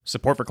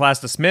Support for Class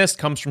Dismissed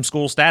comes from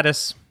School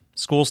Status.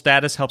 School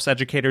Status helps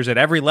educators at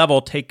every level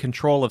take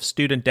control of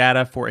student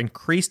data for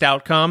increased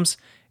outcomes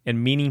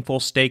and meaningful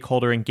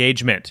stakeholder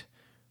engagement.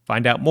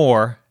 Find out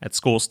more at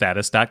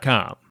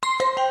schoolstatus.com.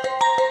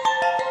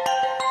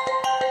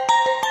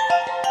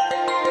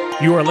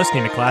 You are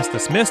listening to Class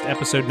Dismissed,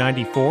 episode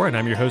 94, and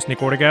I'm your host, Nick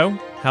Ortego.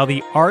 How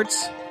the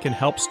arts can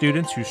help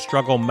students who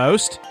struggle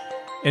most.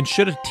 And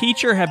should a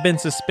teacher have been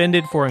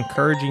suspended for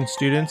encouraging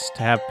students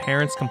to have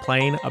parents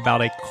complain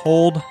about a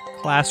cold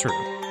classroom?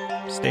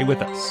 Stay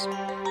with us.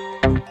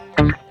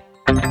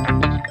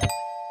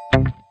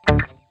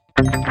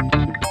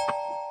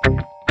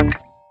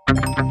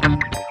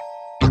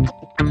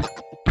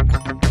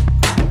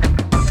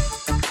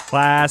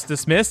 Class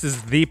Dismissed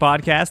is the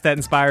podcast that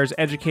inspires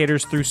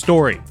educators through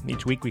story.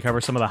 Each week we cover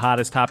some of the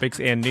hottest topics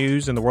and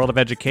news in the world of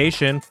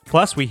education.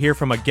 Plus, we hear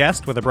from a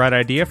guest with a bright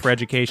idea for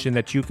education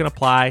that you can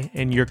apply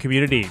in your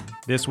community.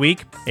 This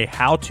week, a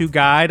how-to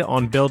guide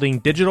on building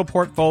digital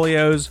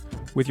portfolios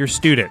with your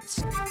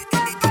students.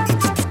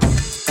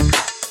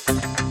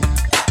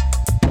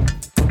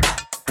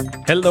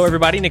 Hello,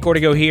 everybody. Nick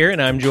Ortego here, and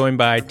I'm joined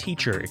by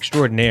teacher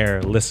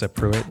extraordinaire Lissa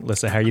Pruitt.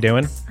 Lissa, how are you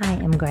doing? I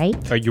am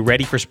great. Are you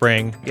ready for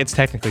spring? It's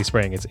technically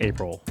spring. It's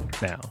April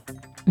now.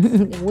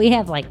 We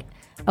have like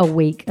a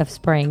week of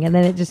spring, and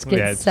then it just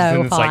gets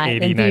so hot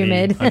like 80, and 90,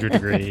 humid. 100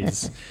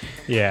 degrees.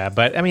 Yeah,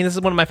 but I mean, this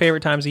is one of my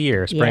favorite times of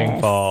year. Spring,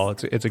 Yes. fall.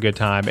 It's a good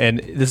time. And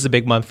this is a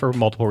big month for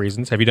multiple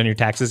reasons. Have you done your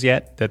taxes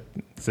yet? That's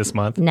this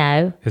month?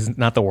 No. It's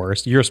not the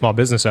worst. You're a small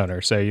business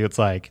owner, so it's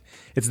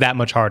that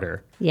much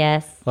harder.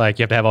 Yes. Like,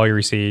 you have to have all your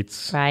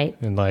receipts. Right.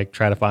 And like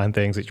try to find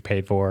things that you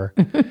paid for.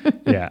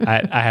 Yeah,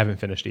 I haven't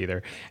finished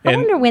either. I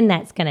wonder when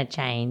that's going to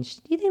change.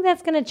 Do you think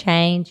that's going to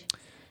change?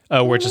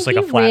 Oh, where it's just like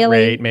a you flat really-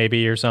 rate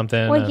maybe or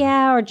something. Well,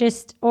 yeah, or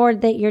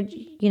that you're,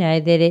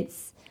 that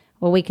it's,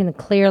 well, we can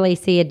clearly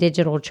see a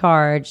digital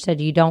charge, so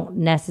you don't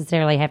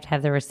necessarily have to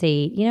have the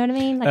receipt. You know what I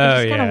mean? Like,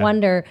 I just kind of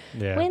wonder,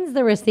 when's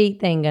the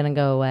receipt thing going to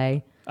go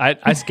away?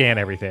 I scan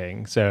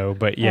everything,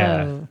 but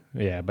yeah, Oh.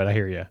 yeah, but I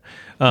hear you.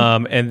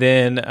 And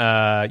then,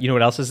 you know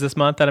what else is this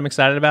month that I'm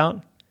excited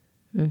about?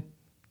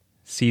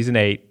 Season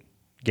 8,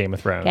 Game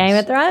of Thrones. Game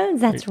of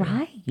Thrones, that's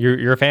right.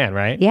 You're a fan,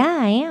 right? Yeah,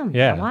 I am.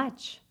 Yeah. I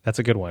watch. That's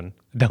a good one.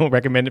 Don't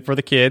recommend it for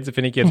the kids if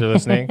any kids are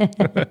listening.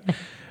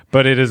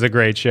 But it is a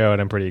great show,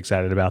 and I'm pretty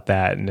excited about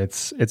that. And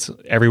it's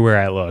everywhere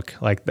I look.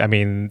 Like, I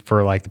mean,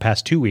 for like the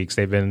past 2 weeks,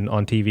 they've been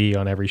on TV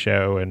on every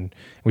show, and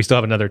we still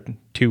have another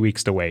 2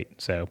 weeks to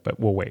wait.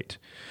 But we'll wait.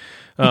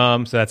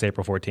 So that's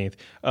April 14th.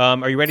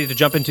 Are you ready to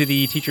jump into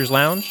the Teacher's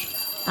Lounge?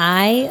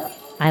 I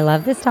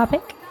love this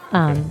topic.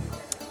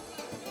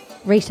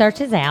 Research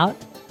is out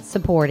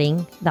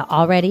supporting the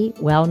already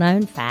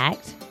well-known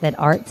fact that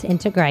arts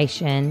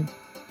integration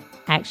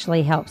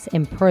actually helps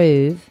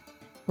improve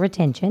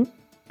retention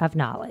of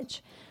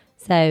knowledge.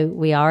 So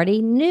we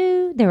already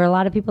knew, there were a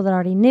lot of people that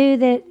already knew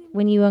that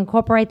when you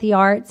incorporate the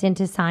arts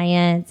into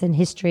science and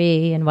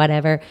history and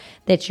whatever,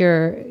 that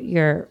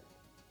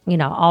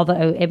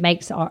although it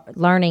makes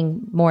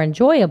learning more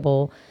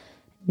enjoyable,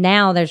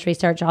 now there's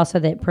research also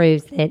that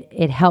proves that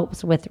it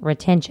helps with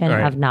retention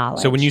of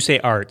knowledge. So when you say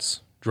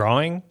arts,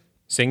 drawing,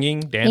 singing,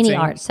 dancing? Any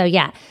art. So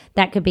yeah,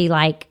 that could be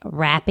like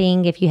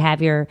rapping if you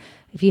have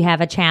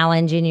a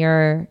challenge in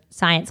your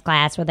science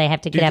class where they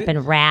have to get up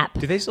and rap.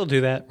 Do they still do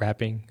that,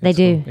 rapping? They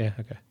do. Yeah,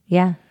 okay.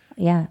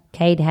 Yeah.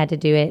 Cade had to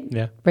do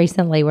it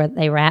recently where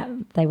they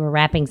were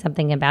rapping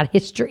something about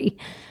history.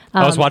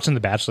 I was watching The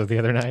Bachelor the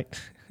other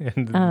night,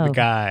 and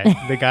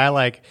the guy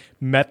like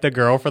met the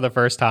girl for the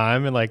first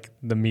time in like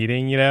the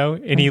meeting,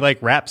 and he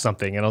like rapped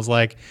something, and I was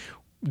like,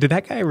 did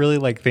that guy really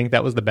like think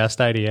that was the best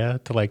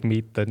idea to like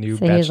meet the new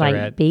So bachelorette? he was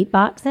like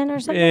beatboxing or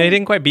something? He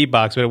didn't quite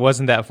beatbox, but it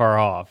wasn't that far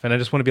off. And I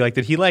just want to be like,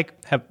 did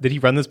he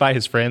run this by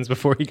his friends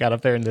before he got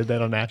up there and did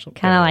that on national?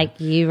 Kind of like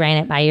you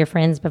ran it by your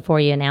friends before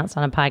you announced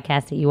on a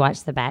podcast that you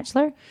watched The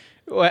Bachelor?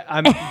 Well,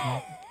 that's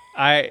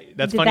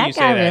Did funny you that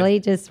say guy that. really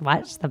just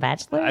watch The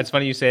Bachelor? It's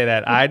funny you say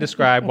that. I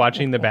describe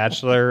watching The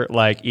Bachelor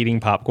like eating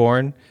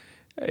popcorn.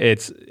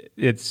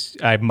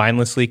 I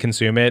mindlessly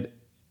consume it,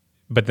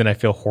 but then I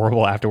feel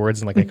horrible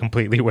afterwards, and like I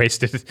completely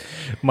wasted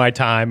my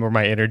time or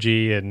my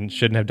energy and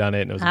shouldn't have done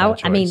it. And it was a bad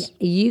choice. I mean,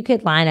 you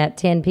could line up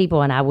 10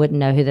 people and I wouldn't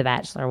know who The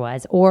Bachelor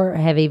was or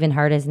have even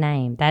heard his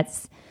name.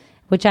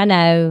 Which I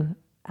know.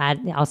 I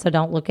also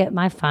don't look at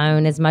my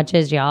phone as much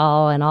as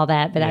y'all and all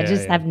that, but I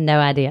just have no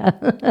idea.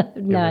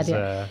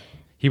 idea.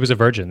 He was a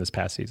virgin this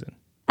past season.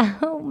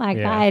 Oh my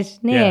gosh,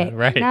 Nick. Yeah,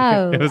 right.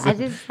 No,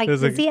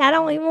 I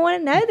don't even want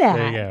to know that.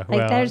 There you go. Like,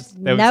 Well, there's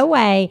no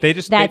way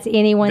that's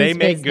anyone's They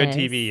make business.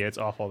 good TV. It's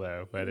awful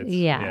though, but it's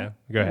Yeah.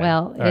 Go ahead.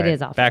 Well, All it right,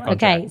 is awful. Back on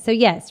Okay, track. so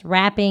yes,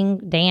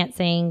 rapping,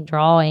 dancing,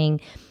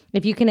 drawing.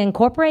 If you can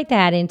incorporate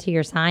that into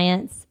your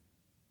science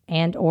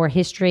and or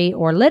history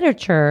or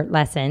literature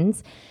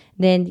lessons,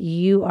 then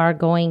you are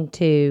going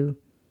to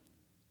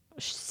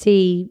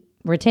see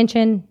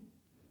retention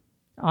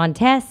on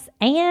tests,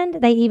 and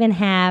they even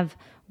have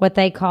what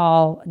they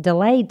call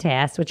delayed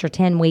tests, which are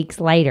 10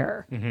 weeks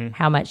later. Mm-hmm.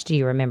 How much do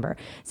you remember?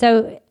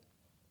 So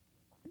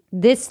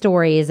this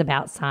story is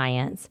about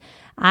science.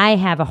 I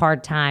have a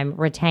hard time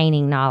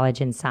retaining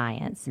knowledge in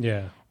science.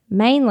 Yeah.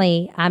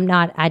 Mainly,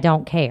 I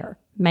don't care.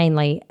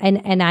 Mainly.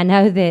 And I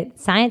know that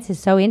science is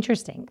so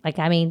interesting. Like,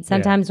 I mean,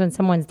 sometimes when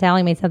someone's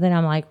telling me something,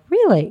 I'm like,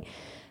 really?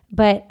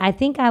 But I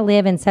think I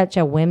live in such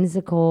a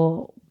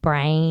whimsical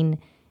brain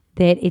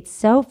that it's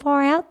so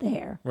far out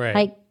there. Right.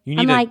 Like,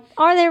 I'm like,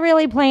 are there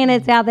really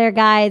planets out there,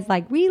 guys?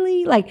 Like,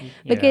 really? Like,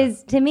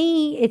 because to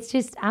me, it's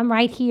just, I'm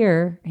right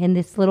here in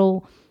this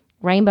little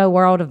rainbow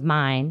world of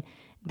mine,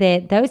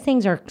 that those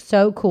things are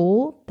so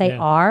cool. They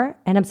are.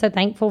 And I'm so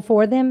thankful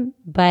for them.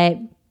 But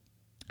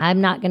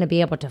I'm not going to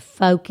be able to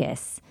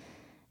focus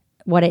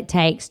what it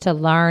takes to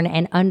learn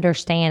and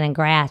understand and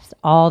grasp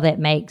all that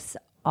makes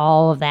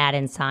all of that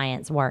in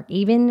science work,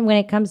 even when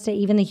it comes to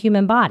even the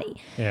human body.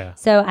 Yeah.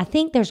 So I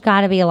think there's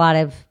got to be a lot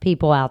of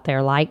people out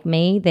there like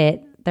me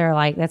that they're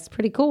like, that's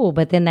pretty cool,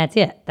 but then that's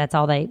it. That's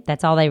all they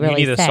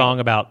really You need say. a song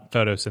about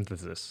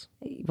photosynthesis.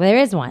 Well, there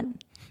is one.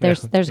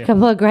 There's a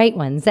couple of great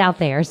ones out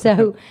there.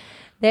 So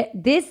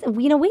this,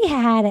 we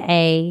had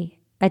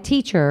a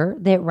teacher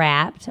that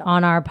rapped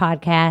on our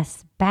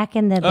podcast back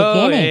in the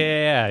beginning.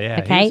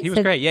 Yeah. Okay, He was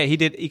great. Yeah, he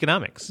did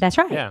economics. That's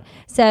right. Yeah.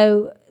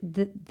 So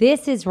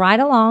this is right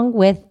along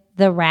with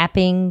the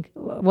rapping.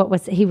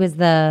 He was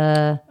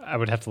the... I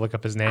would have to look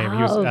up his name.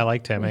 I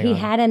liked him. Hang He on.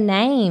 had a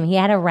name. He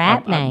had a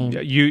rap name.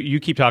 You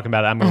keep talking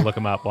about it. I'm going to look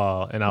him up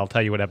and I'll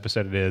tell you what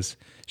episode it is.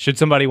 Should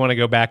somebody want to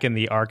go back in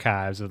the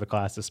archives of the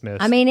Class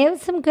Dismissed? I mean, it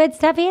was some good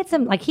stuff. He had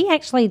some, like, he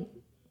actually...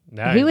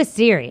 he was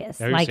serious.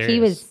 No, he was like,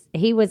 serious.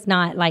 he was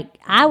not, like,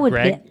 I would...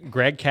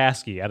 Greg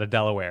Caskey out of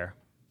Delaware.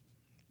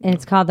 And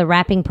it's called The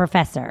Rapping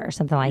Professor or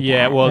something like that.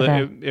 Yeah, well,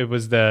 it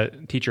was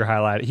the teacher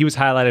highlighted. He was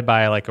highlighted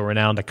by like a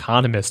renowned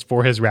economist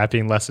for his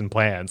rapping lesson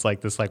plans.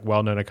 Like this, like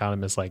well-known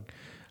economist, like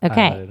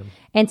highlighted him.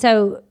 And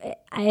so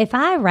if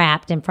I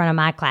rapped in front of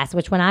my class,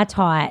 which when I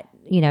taught,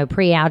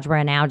 pre-algebra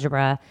and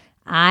algebra,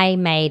 I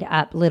made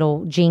up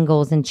little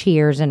jingles and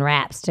cheers and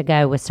raps to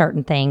go with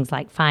certain things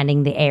like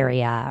finding the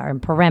area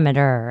and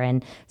perimeter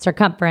and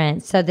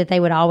circumference, so that they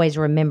would always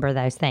remember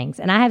those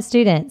things. And I have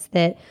students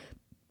that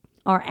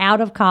are out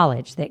of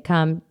college that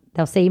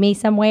they'll see me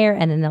somewhere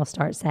and then they'll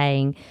start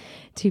saying,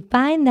 to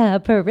find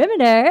the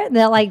perimeter.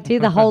 They'll like do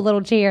the whole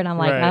little cheer. And I'm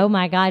like, Right. Oh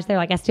my gosh. They're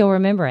like, I still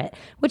remember it,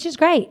 which is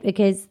great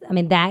because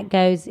that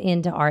goes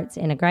into arts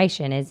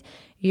integration is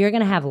you're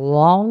going to have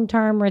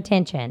long-term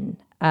retention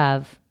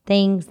of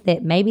things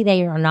that maybe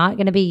they are not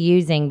going to be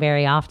using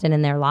very often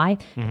in their life.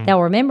 Mm-hmm.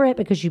 They'll remember it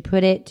because you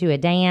put it to a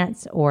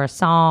dance or a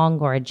song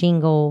or a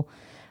jingle.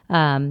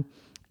 And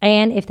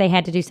if they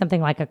had to do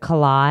something like a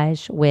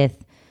collage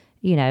with,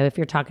 if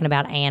you're talking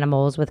about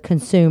animals with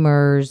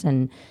consumers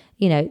and,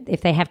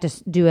 if they have to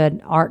do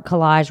an art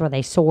collage where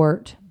they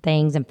sort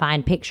things and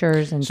find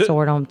pictures and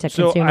sort them to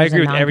consumers and non-consumers. So I agree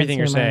with everything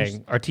you're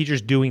saying. Are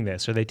teachers doing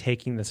this? Are they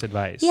taking this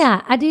advice?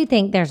 Yeah, I do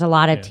think there's a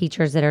lot of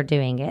teachers that are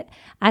doing it.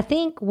 I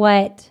think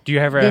Do you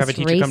ever have a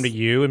teacher come to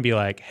you and be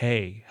like,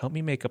 hey, help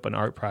me make up an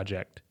art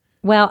project?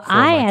 Well,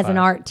 as an class?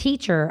 art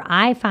teacher,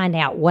 I find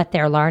out what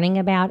they're learning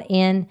about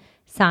in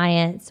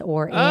science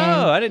or in...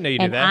 I didn't know you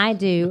did and that. I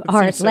do That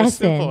art seems so lessons.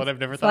 simple, and I've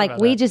never thought like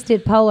about we that. just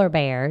did polar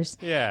bears.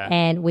 Yeah.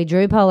 And we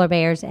drew polar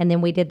bears, and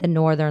then we did the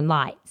northern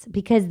lights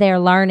because they're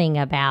learning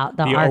about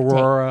the Arctic.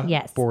 Aurora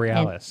Yes,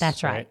 Borealis. and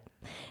that's right.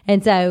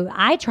 And so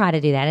I try to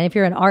do that. And if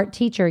you're an art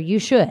teacher, you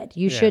should.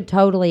 You should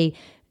totally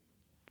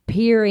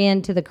peer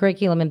into the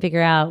curriculum and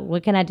figure out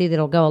what can I do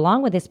that'll go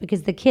along with this,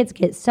 because the kids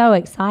get so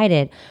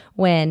excited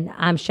when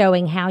I'm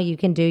showing how you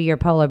can do your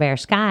polar bear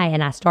sky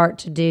and I start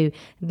to do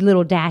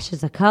little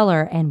dashes of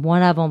color and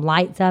one of them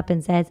lights up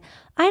and says,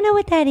 I know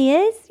what that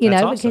is,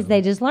 That's awesome. because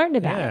they just learned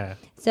about Yeah. it.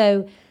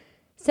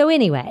 So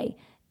anyway,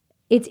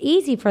 it's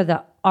easy for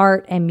the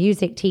art and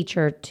music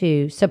teacher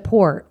to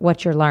support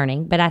what you're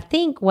learning. But I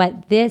think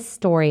what this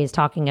story is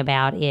talking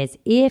about is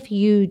if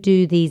you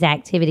do these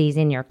activities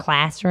in your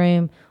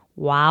classroom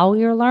while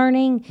you're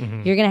learning,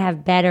 you're going to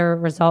have better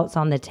results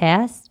on the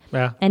test.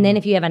 Yeah. And then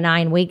if you have a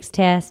 9 weeks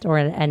test or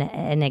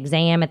an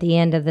exam at the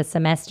end of the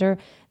semester,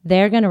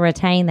 they're going to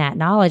retain that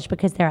knowledge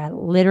because they're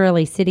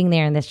literally sitting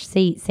there in the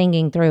seat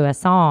singing through a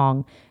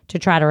song to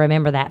try to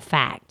remember that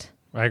fact.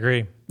 I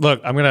agree.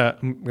 Look, I'm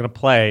gonna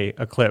play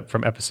a clip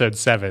from episode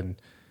 7,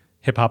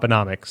 Hip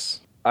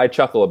Hoponomics. I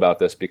chuckle about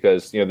this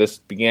because this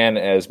began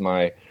as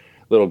my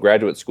little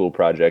graduate school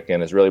project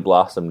and has really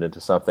blossomed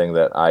into something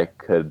that I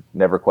could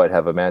never quite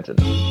have imagined.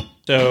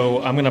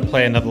 So I'm going to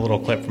play another little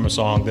clip from a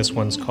song. This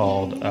one's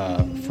called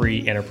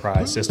Free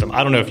Enterprise System.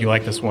 I don't know if you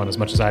like this one as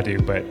much as I do,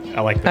 but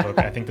I like the book.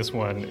 I think this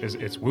one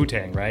it's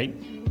Wu-Tang, right?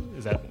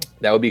 Is that?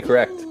 That would be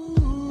correct.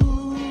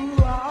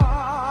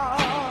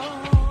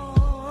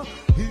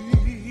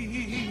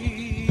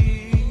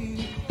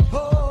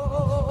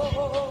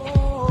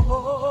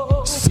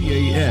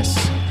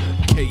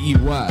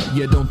 K-E-Y,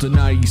 yeah, don't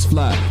deny he's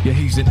fly. Yeah,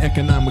 he's an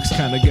economics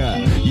kind of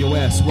guy. Yo,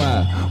 ask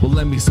why? Well,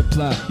 let me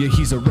supply. Yeah,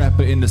 he's a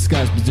rapper in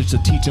disguise, but just a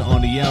teacher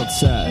on the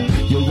outside.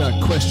 Yo,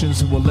 got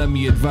questions? Well, let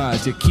me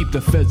advise. Yeah, keep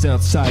the feds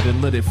outside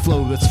and let it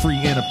flow. That's free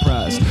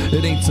enterprise.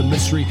 It ain't a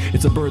mystery,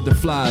 it's a bird that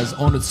flies.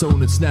 On its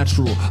own, it's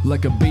natural,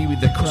 like a baby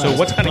that cries. So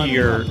what's kind of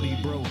your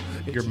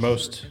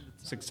most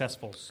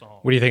successful song?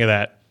 What do you think of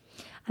that?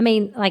 I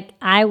mean, like,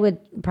 I would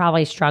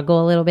probably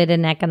struggle a little bit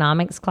in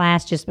economics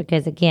class just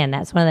because, again,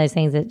 that's one of those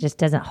things that just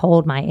doesn't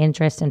hold my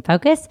interest and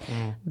focus.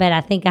 But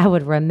I think I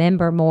would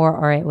remember more,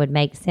 or it would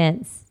make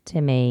sense to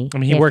me. I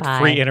mean, he worked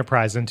free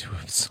enterprise into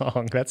a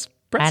song. That's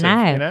impressive.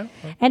 I know.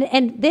 You know?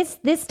 And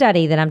this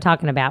study that I'm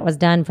talking about was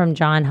done from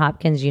Johns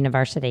Hopkins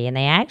University, and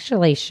they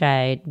actually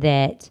showed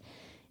that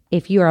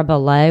if you're a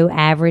below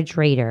average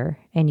reader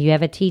and you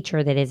have a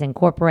teacher that is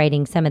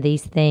incorporating some of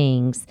these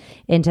things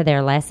into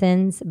their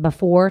lessons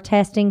before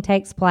testing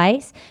takes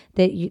place,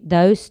 that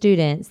those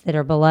students that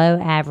are below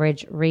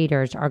average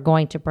readers are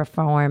going to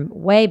perform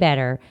way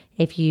better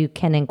if you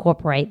can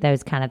incorporate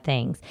those kind of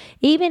things.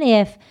 Even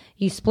if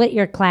you split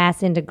your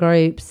class into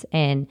groups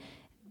and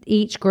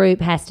each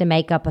group has to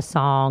make up a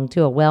song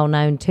to a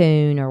well-known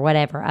tune or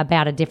whatever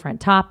about a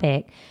different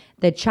topic,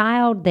 the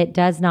child that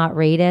does not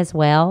read as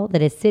well,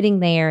 that is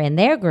sitting there in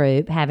their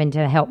group having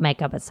to help make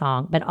up a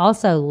song, but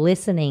also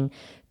listening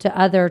to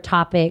other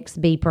topics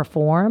be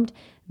performed,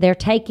 they're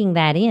taking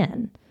that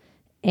in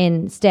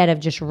instead of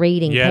just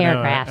reading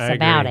paragraphs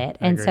about it.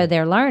 And so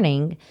they're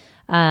learning.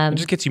 It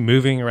just gets you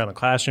moving around the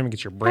classroom,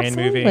 gets your brain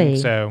moving.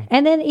 So,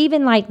 and then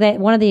even like that,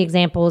 one of the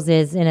examples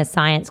is in a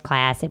science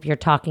class, if you're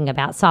talking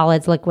about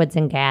solids, liquids,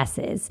 and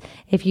gases,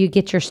 if you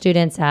get your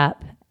students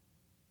up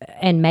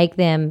and make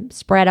them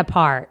spread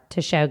apart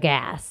to show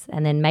gas,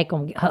 and then make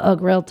them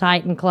hug real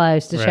tight and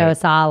close to show a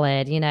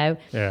solid, you know?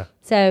 Yeah.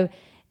 So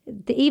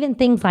even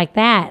things like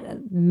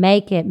that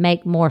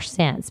make more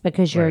sense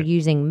because you're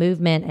using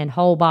movement and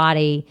whole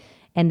body,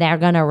 and they're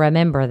going to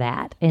remember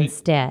that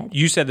instead.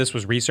 You said this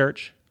was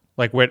research?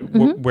 Like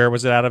where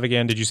was it out of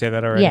again? Did you say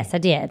that already? Yes, I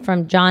did.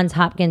 From Johns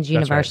Hopkins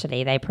University,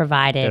 right. They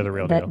provided. They're the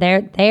real deal.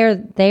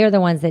 They're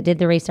the ones that did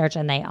the research,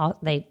 and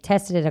they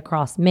tested it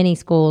across many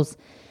schools.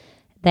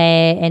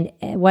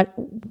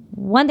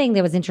 One thing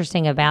that was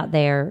interesting about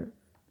their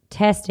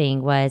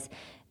testing was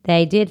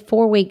they did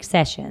 4-week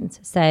sessions.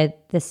 So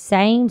the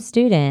same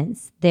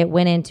students that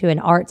went into an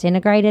arts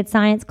integrated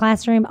science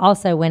classroom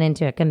also went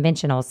into a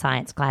conventional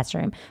science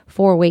classroom,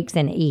 4 weeks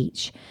in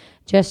each,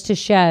 just to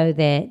show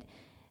that,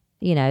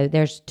 you know,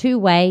 there's two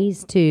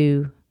ways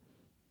to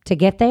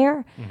get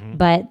there,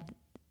 but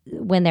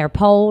when they're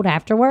polled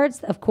afterwards,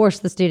 of course,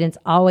 the students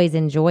always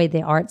enjoyed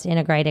the arts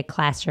integrated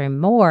classroom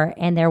more,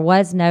 and there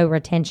was no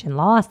retention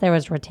loss. There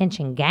was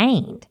retention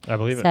gained. I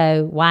believe it.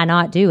 So why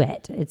not do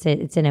it?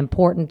 It's an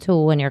important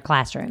tool in your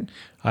classroom.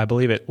 I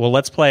believe it. Well,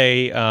 let's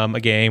play a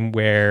game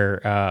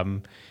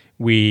where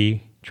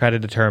we try to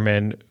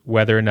determine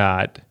whether or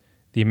not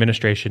the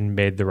administration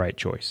made the right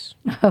choice.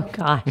 Oh,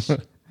 gosh.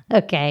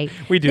 Okay.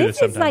 We do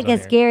this is like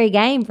a scary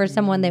game for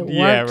someone that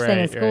works in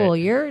a school.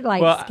 Right. You're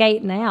like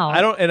skating out.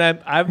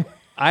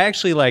 I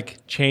actually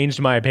like changed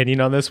my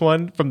opinion on this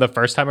one from the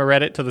first time I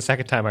read it to the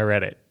second time I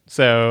read it.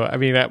 So, I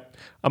mean,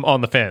 I'm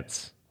on the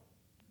fence.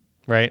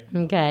 Right?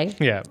 Okay.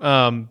 Yeah.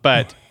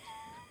 But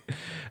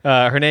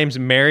her name's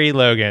Mary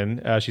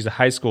Logan. She's a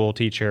high school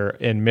teacher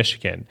in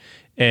Michigan.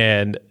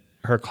 And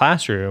her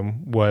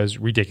classroom was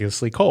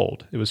ridiculously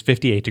cold. It was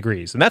 58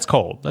 degrees, and that's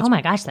cold. Oh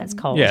my gosh, that's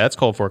cold. Yeah, that's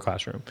cold for a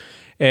classroom.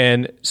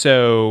 And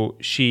so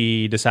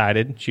she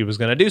decided she was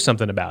going to do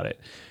something about it.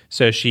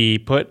 So she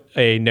put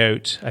a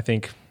note, I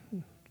think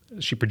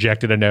she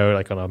projected a note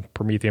like on a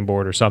Promethean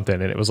board or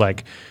something, and it was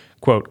like,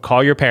 quote,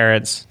 "Call your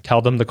parents,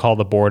 tell them to call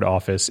the board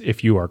office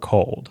if you are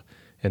cold."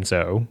 And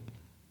so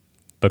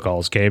the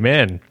calls came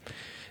in.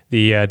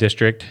 The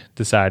district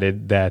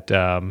decided that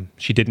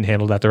she didn't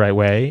handle that the right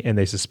way, and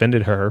they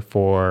suspended her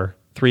for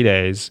 3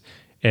 days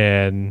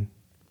and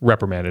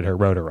reprimanded her,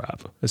 wrote her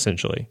up,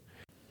 essentially.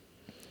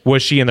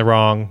 Was she in the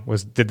wrong?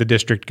 Did the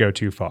district go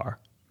too far?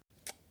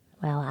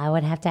 Well, I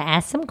would have to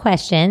ask some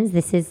questions.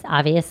 This is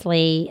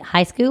obviously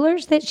high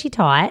schoolers that she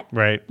taught.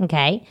 Right.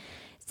 Okay.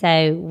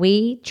 So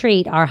we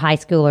treat our high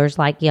schoolers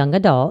like young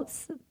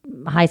adults.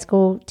 High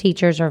school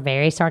teachers are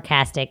very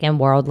sarcastic and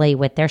worldly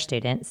with their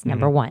students,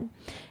 number one.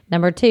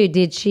 Number two,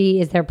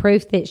 is there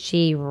proof that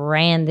she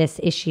ran this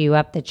issue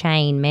up the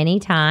chain many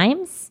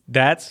times?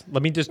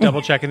 Let me just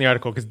double check in the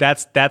article, because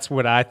that's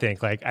what I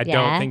think. Like, I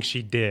don't think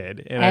she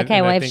did. And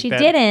if she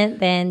didn't,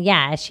 then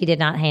she did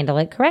not handle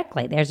it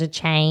correctly. There's a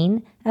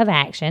chain of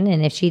action,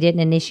 and if she didn't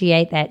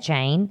initiate that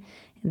chain,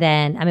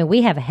 then, I mean,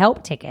 we have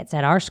help tickets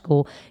at our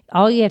school.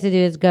 All you have to do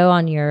is go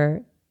on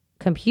your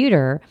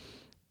computer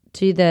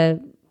to the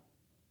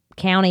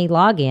county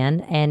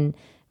login and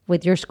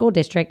with your school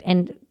district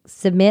and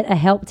submit a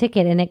help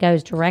ticket, and it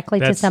goes directly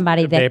to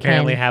somebody that they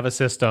apparently have a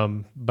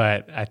system,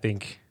 but I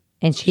think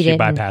And she She didn't.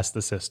 bypassed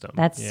the system.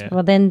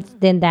 Well,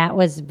 then that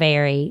was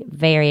very,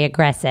 very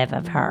aggressive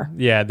of her.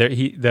 Yeah,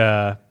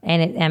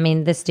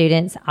 And the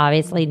students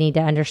obviously need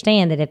to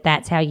understand that if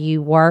that's how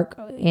you work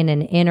in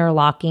an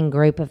interlocking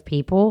group of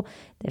people,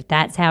 if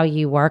that's how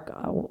you work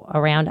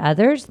around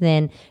others,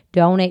 then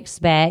don't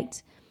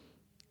expect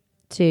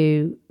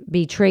to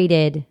be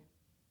treated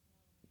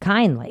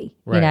kindly.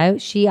 Right. You know,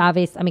 she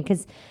obviously,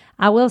 because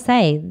I will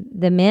say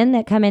the men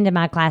that come into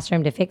my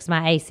classroom to fix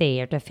my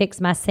AC or to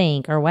fix my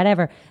sink or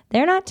whatever,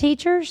 they're not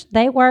teachers.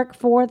 They work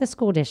for the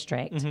school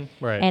district.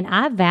 Right. And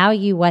I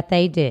value what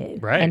they do.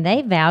 Right. And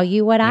they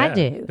value what I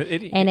do.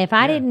 And if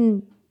I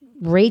didn't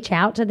reach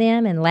out to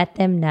them and let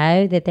them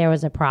know that there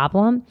was a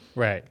problem,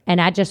 right,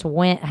 and I just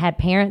had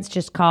parents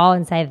just call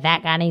and say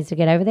that guy needs to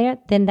get over there,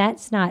 then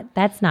that's not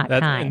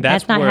kind.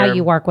 That's not how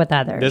you work with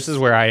others. This is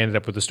where I ended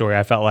up with the story.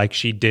 I felt like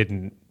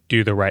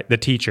the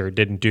teacher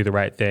didn't do the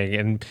right thing.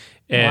 And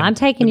well, I'm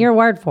taking your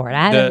word for it.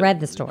 I haven't read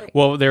the story.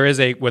 Well, there is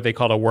what they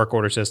call a work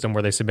order system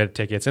where they submit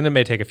tickets, and it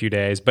may take a few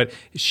days. But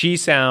she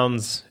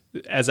sounds,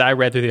 as I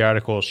read through the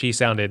article, she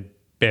sounded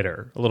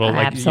bitter, a little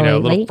a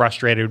little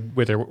frustrated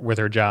with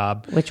her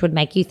job, which would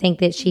make you think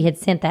that she had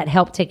sent that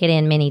help ticket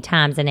in many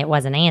times and it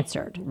wasn't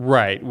answered.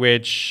 Right,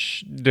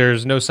 which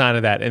there's no sign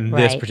of that in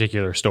this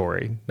particular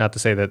story. Not to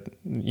say that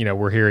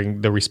we're hearing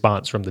the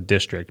response from the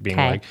district being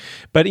like,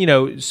 but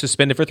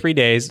suspended for 3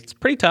 days. It's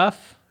pretty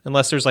tough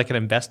unless there's like an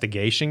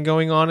investigation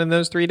going on in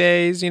those 3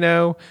 days.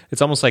 It's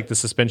almost like the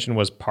suspension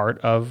was part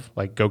of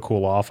like go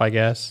cool off, I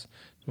guess.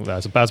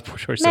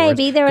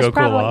 Maybe there was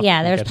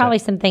probably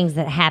some things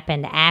that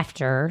happened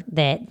after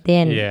that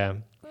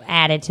then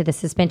added to the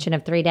suspension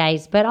of 3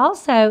 days. But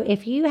also,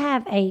 if you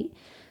have a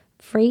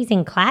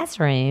freezing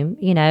classroom,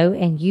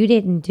 and you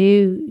didn't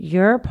do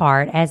your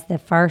part as the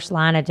first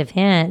line of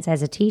defense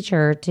as a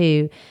teacher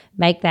to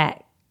make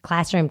that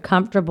classroom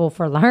comfortable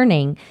for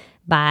learning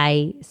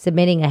by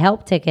submitting a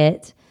help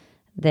ticket,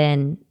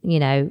 then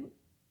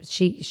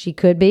she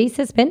could be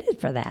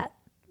suspended for that.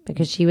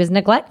 Because she was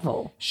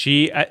neglectful.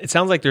 It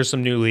sounds like there's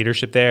some new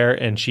leadership there,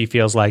 and she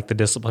feels like the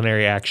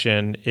disciplinary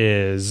action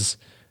is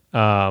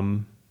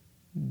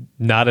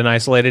not an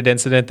isolated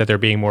incident, that they're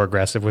being more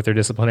aggressive with their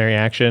disciplinary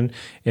action.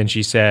 And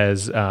she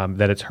says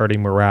that it's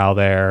hurting morale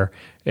there,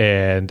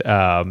 and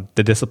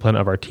the discipline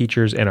of our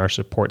teachers and our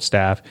support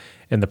staff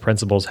and the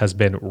principals has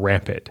been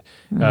rampant.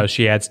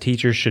 She adds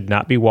teachers should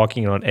not be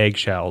walking on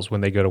eggshells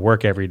when they go to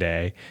work every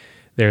day.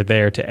 They're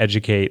there to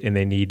educate, and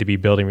they need to be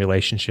building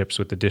relationships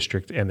with the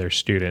district and their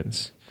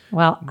students.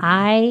 Well,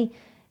 that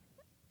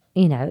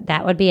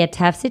would be a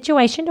tough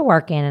situation to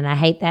work in, and I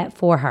hate that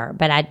for her.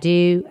 But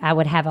I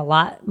would have a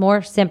lot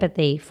more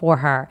sympathy for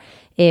her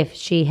if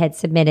she had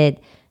submitted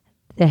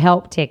the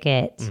help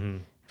ticket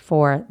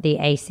for the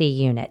AC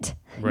unit.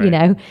 Right.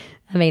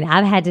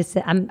 I've had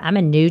to. I'm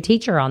a new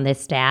teacher on this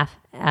staff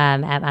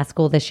at my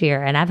school this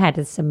year, and I've had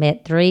to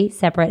submit 3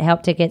 separate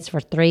help tickets for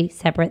 3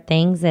 separate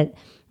things that.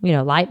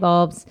 Light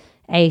bulbs,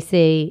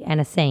 AC, and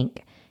a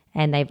sink.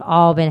 And they've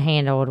all been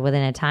handled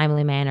within a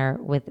timely manner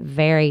with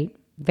very,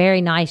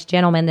 very nice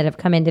gentlemen that have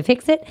come in to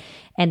fix it.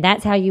 And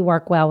that's how you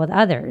work well with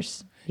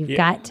others. You've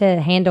got to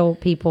handle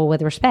people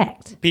with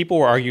respect. People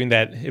were arguing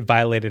that it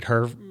violated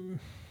her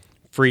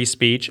free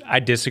speech. I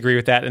disagree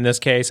with that in this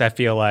case. I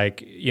feel like,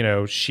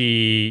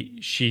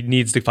 she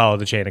needs to follow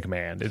the chain of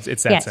command. It's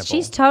that simple.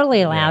 She's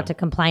totally allowed to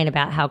complain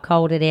about how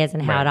cold it is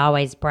and how it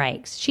always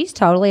breaks. She's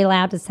totally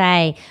allowed to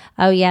say,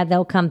 oh yeah,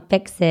 they'll come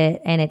fix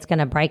it and it's going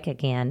to break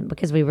again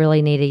because we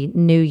really need a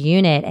new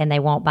unit and they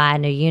won't buy a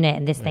new unit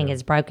and this thing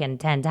is broken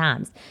 10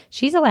 times.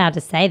 She's allowed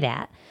to say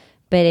that.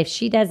 But if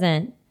she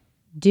doesn't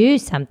do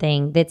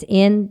something that's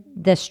in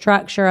the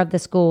structure of the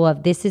school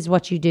of this is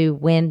what you do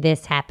when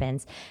this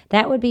happens,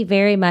 that would be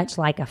very much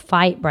like a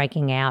fight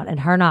breaking out and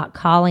her not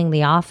calling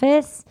the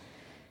office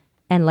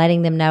and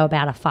letting them know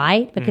about a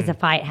fight because a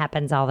fight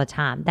happens all the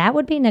time. That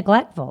would be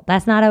neglectful.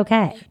 That's not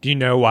okay. Do you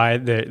know why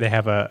they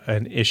have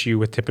an issue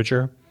with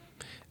temperature?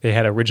 They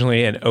had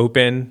originally an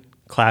open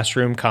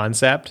classroom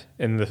concept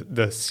and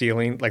the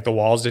ceiling, like the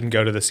walls didn't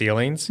go to the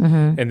ceilings.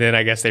 And then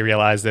I guess they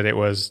realized that it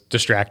was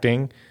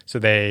distracting. So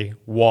they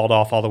walled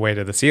off all the way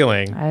to the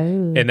ceiling.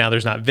 And now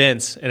there's not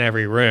vents in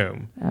every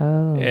room.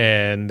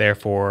 And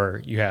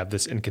therefore you have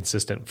this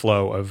inconsistent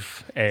flow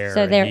of air.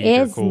 So there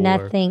is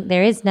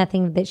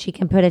nothing that she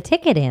can put a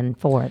ticket in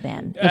for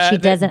then. If she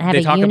doesn't have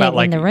a unit about,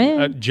 in the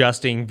room.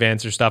 Adjusting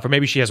vents or stuff. Or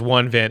maybe she has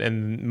one vent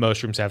and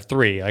most rooms have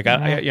 3. Like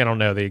I don't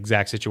know the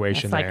exact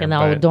situation. It's like in the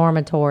old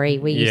dormitory.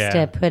 We used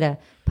to put a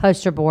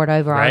poster board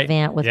over our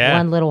vent with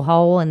one little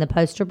hole in the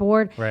poster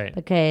board. Right.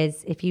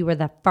 Because if you were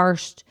the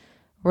first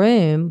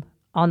room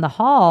on the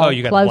hall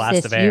you got closest, the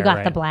blast of air, you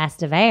got the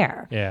blast of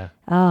air.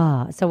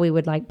 Yeah. So we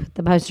would put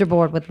the poster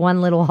board with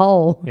one little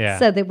hole Yeah.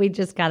 so that we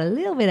just got a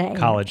little bit of air.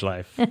 College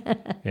life.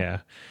 Yeah.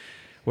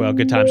 Well,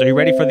 good times. Are you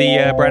ready for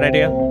the bright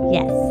idea?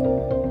 Yes.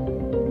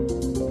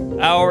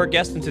 Our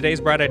guest in today's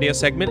Bright Idea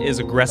segment is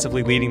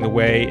aggressively leading the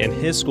way in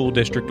his school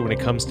district when it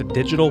comes to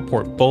digital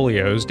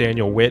portfolios.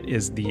 Daniel Witt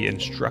is the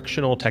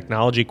Instructional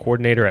Technology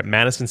Coordinator at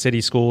Madison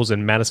City Schools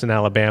in Madison,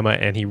 Alabama,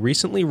 and he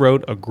recently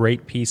wrote a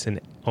great piece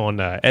on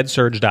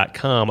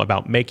edsurge.com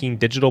about making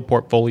digital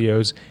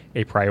portfolios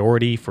a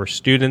priority for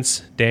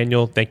students.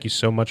 Daniel, thank you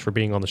so much for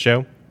being on the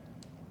show.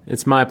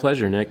 It's my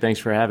pleasure, Nick. Thanks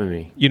for having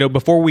me. You know,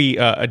 before we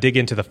dig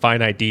into the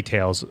finite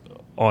details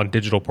on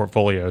digital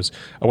portfolios,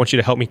 I want you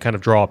to help me kind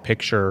of draw a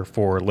picture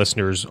for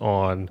listeners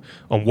on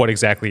what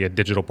exactly a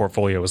digital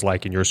portfolio is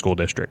like in your school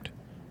district.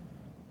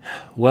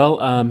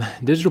 Well,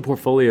 digital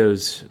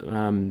portfolios,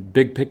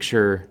 big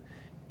picture,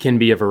 can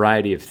be a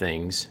variety of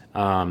things.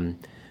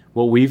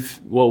 What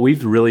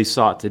we've really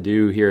sought to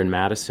do here in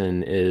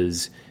Madison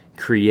is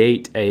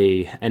create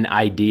an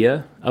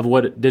idea of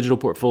what a digital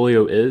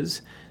portfolio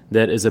is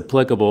that is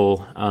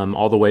applicable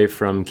all the way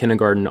from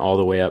kindergarten all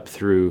the way up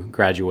through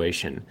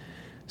graduation.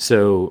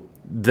 So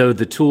though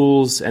the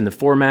tools and the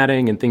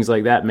formatting and things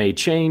like that may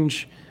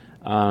change,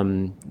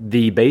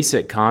 the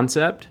basic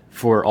concept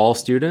for all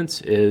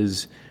students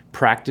is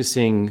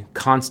practicing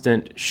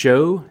constant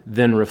show,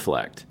 then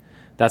reflect.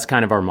 That's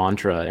kind of our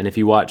mantra. And if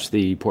you watch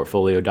the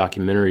portfolio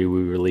documentary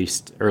we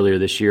released earlier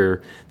this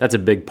year, that's a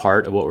big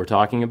part of what we're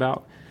talking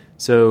about.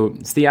 So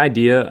it's the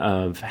idea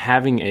of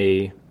having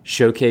a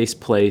showcase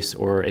place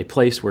or a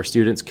place where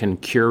students can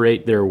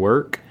curate their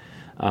work,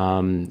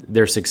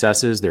 their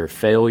successes, their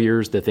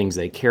failures, the things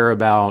they care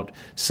about,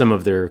 some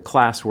of their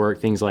classwork,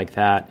 things like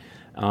that,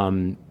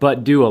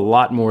 but do a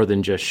lot more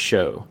than just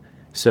show.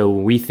 So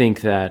we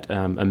think that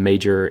a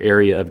major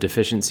area of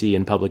deficiency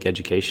in public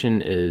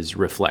education is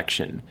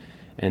reflection.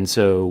 And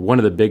so one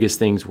of the biggest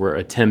things we're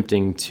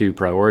attempting to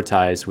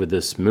prioritize with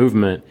this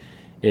movement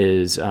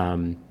is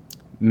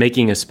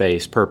making a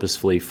space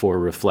purposefully for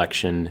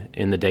reflection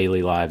in the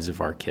daily lives of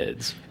our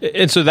kids.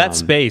 And so that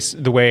space,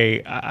 the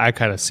way I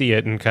kind of see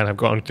it and kind of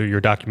gone through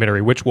your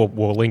documentary, which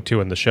we'll link to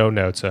in the show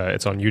notes,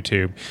 it's on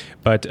YouTube,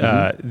 but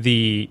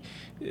the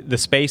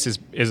space is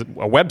a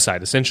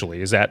website,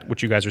 essentially. Is that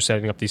what you guys are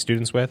setting up these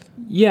students with?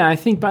 Yeah, I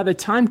think by the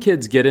time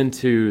kids get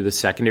into the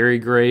secondary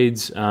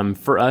grades,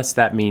 for us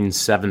that means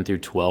 7 through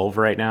 12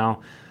 right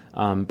now.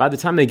 By the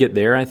time they get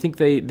there, I think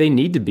they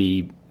need to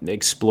be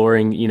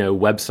exploring,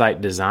 website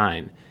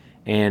design.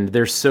 And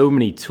there's so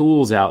many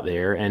tools out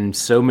there, and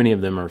so many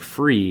of them are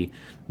free,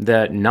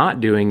 that not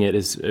doing it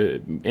is,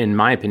 in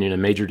my opinion, a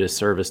major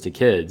disservice to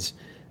kids.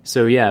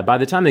 So yeah, by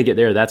the time they get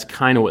there, that's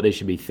kind of what they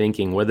should be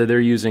thinking, whether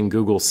they're using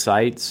Google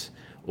Sites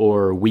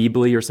or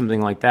Weebly or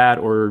something like that,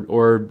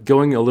 or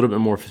going a little bit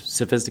more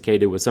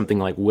sophisticated with something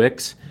like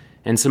Wix.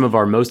 And some of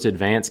our most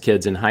advanced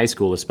kids in high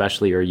school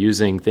especially are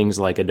using things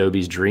like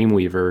Adobe's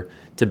Dreamweaver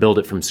to build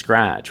it from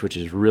scratch, which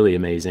is really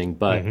amazing.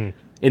 But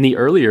in the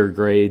earlier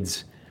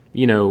grades,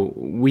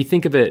 we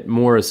think of it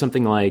more as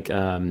something like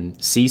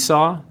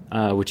Seesaw,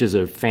 which is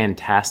a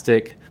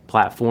fantastic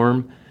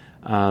platform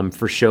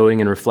for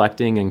showing and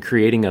reflecting and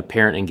creating a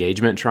parent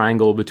engagement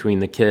triangle between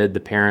the kid,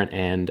 the parent,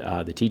 and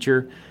the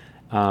teacher.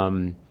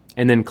 And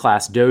then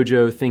Class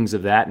Dojo, things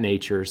of that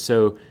nature.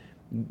 So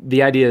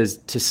the idea is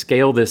to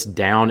scale this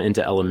down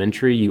into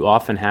elementary. You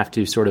often have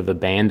to sort of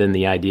abandon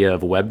the idea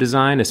of web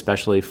design,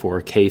 especially for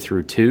K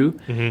through 2,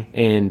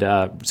 and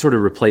sort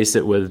of replace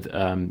it with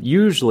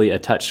usually a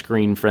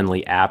touchscreen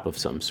friendly app of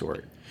some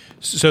sort.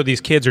 So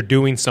these kids are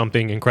doing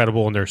something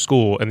incredible in their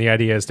school, and the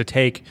idea is to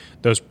take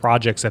those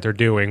projects that they're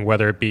doing,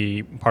 whether it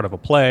be part of a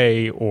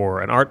play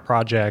or an art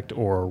project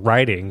or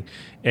writing,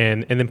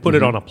 and then put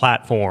it on a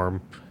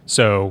platform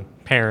so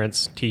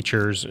parents,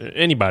 teachers,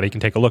 anybody can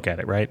take a look at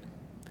it, right?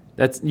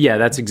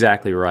 That's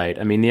exactly right.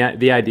 I mean,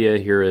 the idea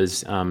here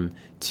is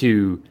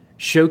to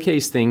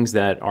showcase things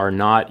that are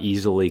not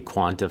easily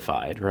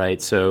quantified,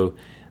 right? So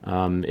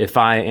if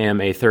I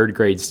am a third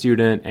grade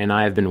student and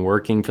I have been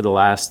working for the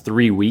last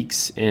 3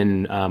 weeks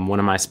in one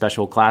of my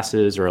special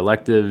classes or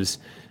electives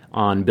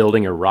on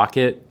building a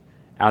rocket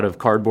out of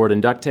cardboard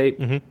and duct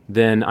tape,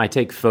 then I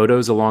take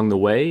photos along the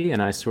way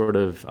and I sort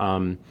of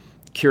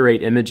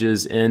curate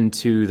images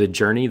into the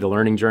journey, the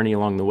learning journey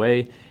along the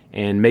way.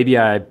 And maybe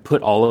I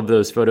put all of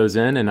those photos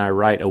in and I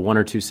write a 1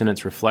 or 2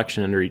 sentence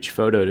reflection under each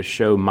photo to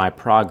show my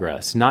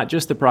progress, not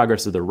just the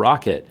progress of the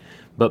rocket,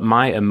 but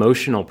my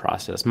emotional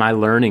process, my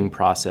learning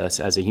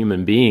process as a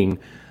human being,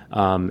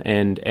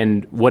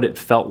 and what it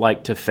felt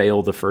like to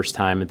fail the first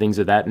time and things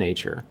of that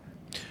nature.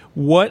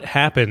 What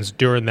happens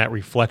during that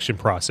reflection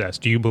process?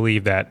 Do you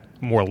believe that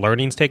more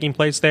learning's taking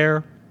place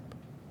there?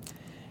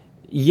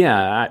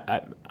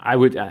 Yeah, I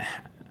would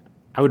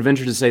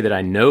venture to say that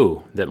I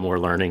know that more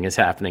learning is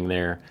happening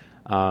there.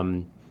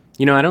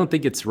 I don't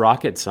think it's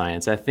rocket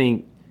science. I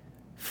think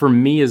for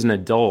me as an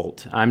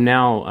adult, I'm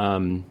now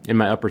in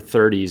my upper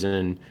 30s,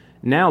 and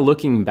now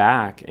looking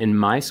back in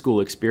my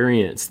school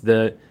experience,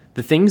 the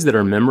things that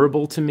are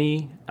memorable to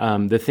me,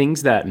 the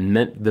things that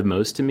meant the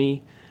most to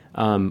me,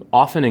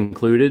 often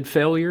included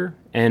failure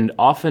and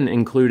often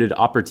included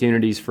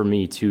opportunities for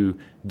me to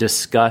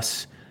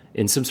discuss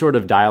in some sort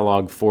of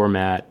dialogue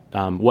format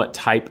what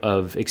type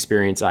of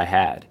experience I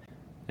had.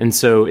 And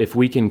so if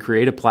we can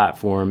create a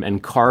platform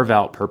and carve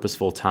out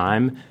purposeful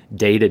time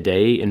day to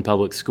day in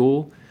public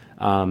school,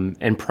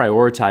 and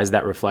prioritize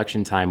that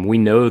reflection time, we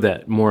know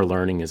that more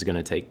learning is going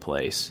to take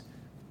place.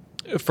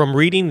 From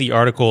reading the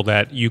article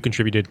that you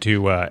contributed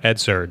to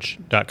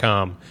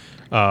edsurge.com,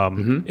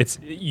 it's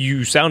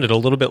you sounded a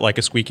little bit like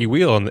a squeaky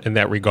wheel in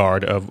that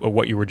regard of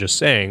what you were just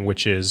saying,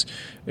 which is,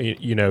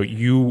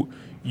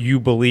 you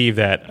believe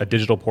that a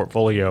digital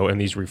portfolio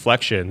and these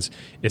reflections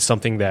is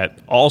something that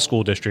all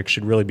school districts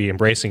should really be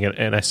embracing.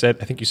 And I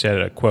think you said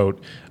a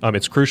quote,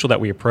 it's crucial that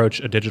we approach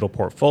a digital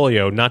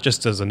portfolio not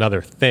just as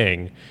another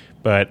thing,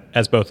 but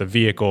as both a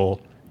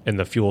vehicle and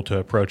the fuel to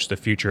approach the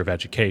future of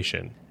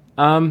education.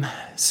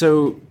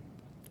 So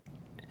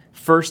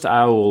first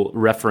I will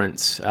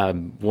reference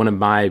one of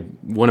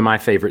my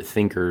favorite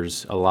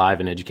thinkers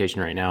alive in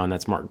education right now, and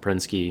that's Mark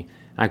Prensky.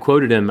 I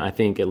quoted him, I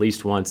think, at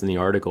least once in the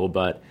article,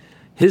 but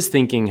his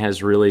thinking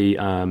has really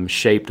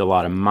shaped a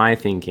lot of my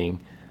thinking.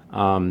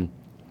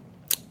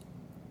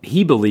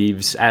 He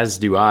believes, as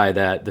do I,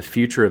 that the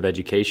future of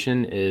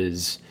education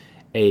is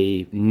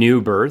a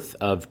new birth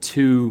of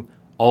two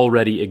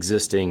already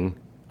existing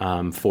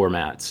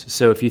formats.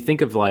 So if you think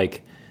of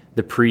like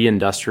the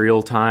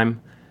pre-industrial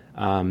time,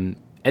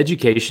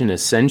 education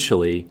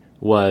essentially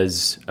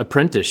was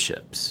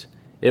apprenticeships.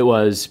 It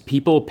was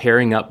people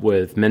pairing up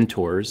with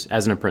mentors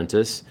as an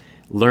apprentice,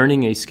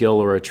 learning a skill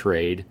or a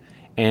trade,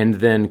 and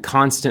then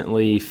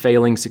constantly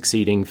failing,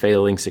 succeeding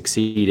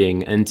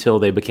until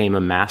they became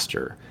a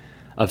master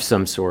of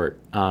some sort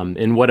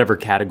in whatever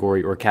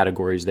category or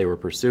categories they were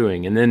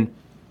pursuing. And then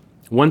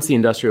once the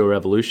Industrial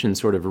Revolution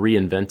sort of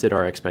reinvented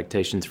our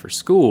expectations for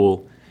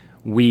school,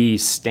 we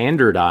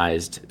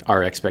standardized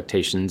our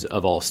expectations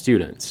of all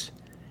students.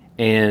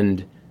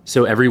 And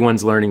so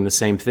everyone's learning the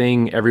same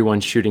thing,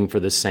 everyone's shooting for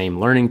the same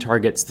learning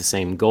targets, the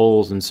same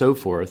goals, and so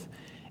forth.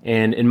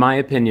 And in my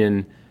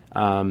opinion,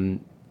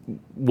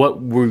 what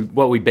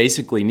we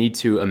basically need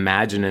to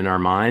imagine in our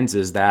minds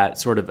is that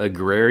sort of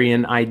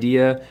agrarian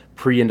idea,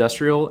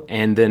 pre-industrial,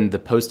 and then the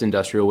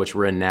post-industrial, which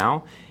we're in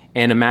now.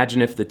 And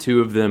imagine if the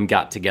two of them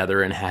got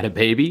together and had a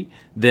baby,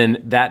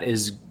 then that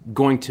is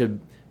going to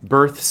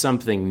birth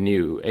something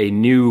new, a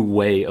new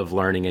way of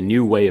learning, a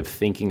new way of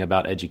thinking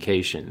about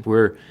education.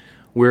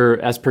 We're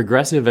as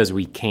progressive as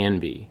we can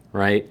be,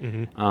 right?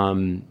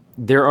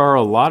 There are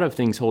a lot of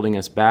things holding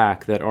us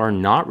back that are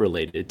not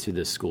related to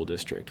this school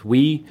district.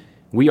 We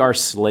are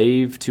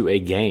slave to a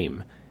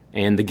game,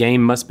 and the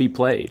game must be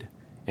played.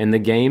 And the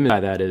game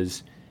by that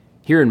is,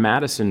 here in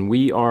Madison,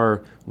 we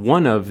are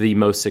one of the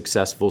most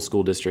successful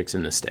school districts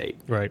in the state.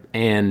 Right.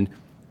 And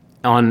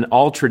on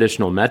all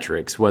traditional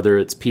metrics, whether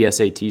it's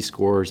PSAT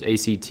scores,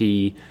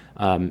 ACT,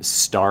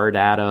 STAR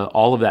data,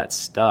 all of that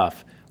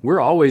stuff,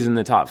 we're always in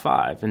the top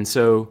 5. And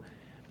so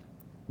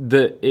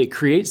it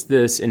creates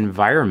this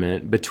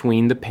environment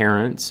between the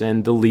parents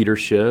and the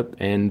leadership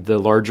and the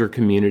larger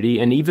community,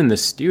 and even the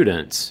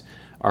students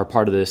are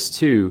part of this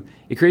too.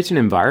 It creates an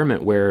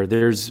environment where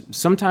there's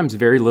sometimes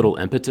very little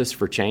impetus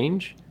for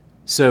change.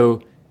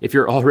 So if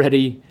you're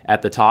already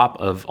at the top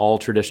of all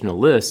traditional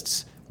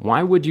lists,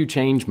 why would you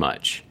change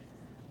much?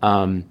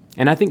 And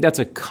I think that's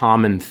a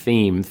common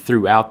theme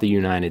throughout the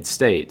United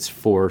States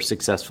for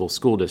successful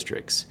school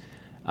districts.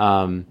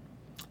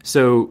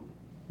 So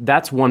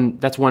that's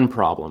one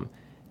problem.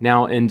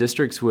 Now, in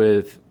districts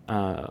with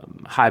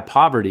high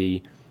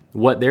poverty,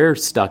 what they're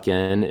stuck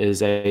in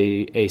is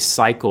a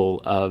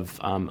cycle of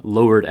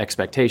lowered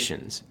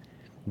expectations.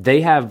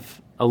 They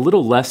have a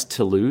little less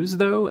to lose,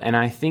 though, and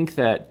I think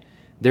that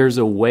there's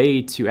a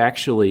way to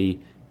actually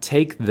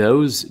take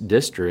those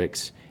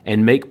districts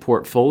and make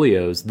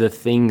portfolios the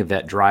thing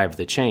that drive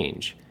the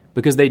change,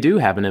 because they do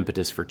have an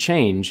impetus for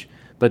change,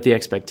 but the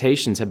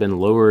expectations have been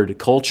lowered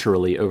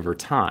culturally over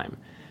time.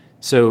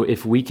 So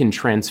if we can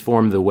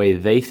transform the way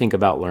they think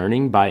about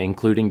learning by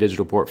including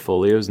digital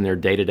portfolios in their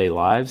day-to-day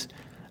lives,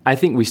 I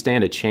think we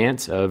stand a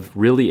chance of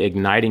really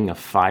igniting a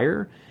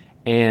fire,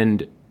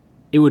 and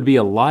it would be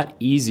a lot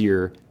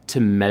easier to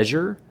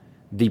measure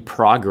the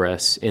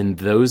progress in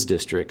those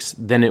districts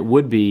than it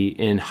would be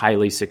in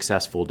highly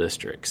successful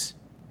districts.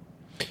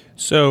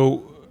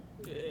 So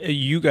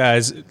you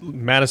guys,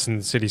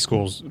 Madison City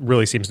Schools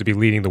really seems to be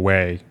leading the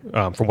way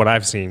from what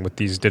I've seen with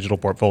these digital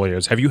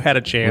portfolios. Have you had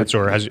a chance,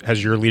 or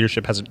has your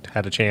leadership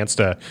had a chance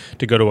to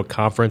go to a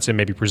conference and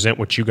maybe present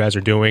what you guys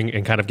are doing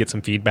and kind of get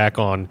some feedback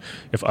on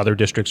if other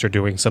districts are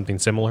doing something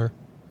similar?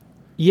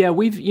 Yeah,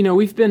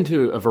 we've been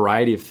to a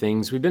variety of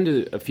things. We've been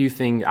to a few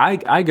things.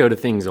 I go to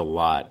things a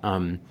lot.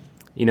 I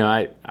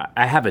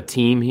have a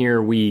team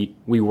here. We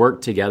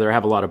work together. I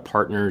have a lot of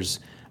partners,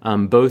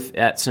 both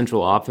at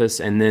central office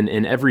and then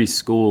in every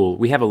school.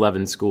 We have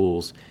 11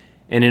 schools,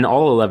 and in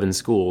all 11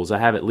 schools, I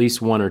have at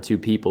least one or two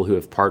people who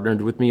have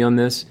partnered with me on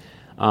this.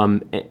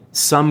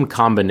 Some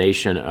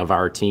combination of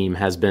our team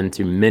has been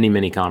to many,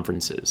 many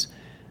conferences.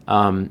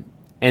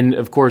 And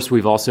of course,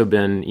 we've also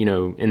been,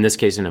 in this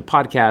case, in a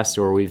podcast,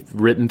 or we've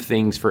written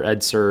things for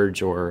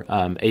EdSurge or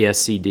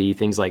ASCD,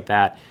 things like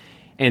that.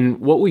 And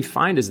what we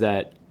find is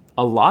that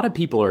a lot of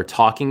people are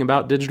talking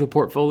about digital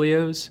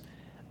portfolios,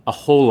 a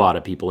whole lot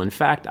of people. In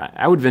fact,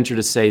 I would venture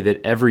to say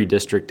that every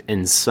district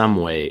in some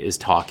way is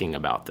talking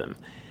about them.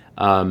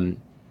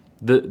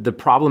 The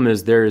problem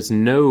is there is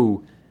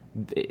no,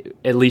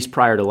 at least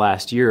prior to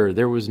last year,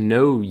 there was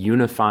no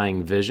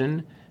unifying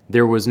vision.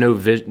 There was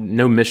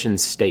no mission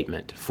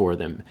statement for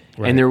them.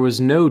 Right. And there was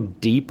no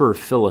deeper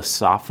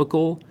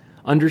philosophical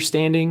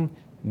understanding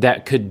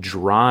that could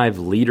drive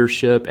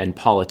leadership and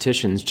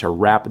politicians to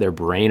wrap their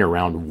brain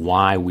around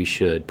why we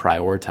should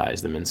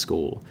prioritize them in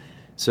school.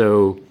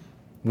 So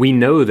we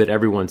know that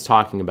everyone's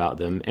talking about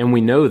them, and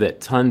we know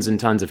that tons and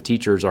tons of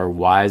teachers are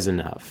wise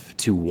enough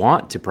to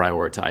want to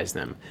prioritize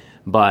them.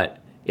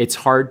 But it's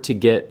hard to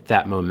get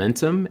that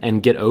momentum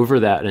and get over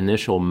that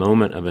initial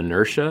moment of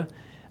inertia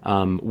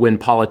when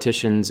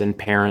politicians and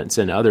parents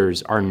and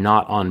others are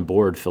not on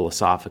board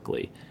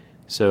philosophically.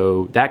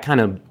 So that kind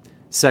of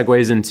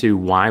segues into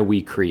why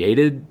we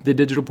created the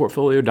Digital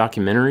Portfolio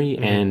documentary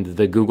and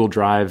the Google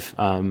Drive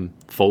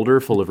folder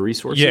full of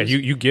resources. Yeah,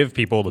 you give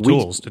people the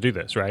tools to do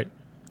this, right?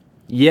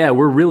 Yeah,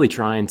 we're really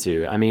trying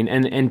to. I mean,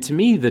 and to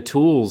me, the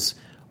tools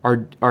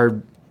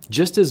are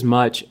just as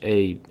much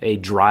a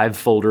Drive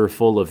folder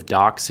full of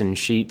docs and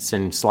sheets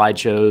and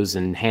slideshows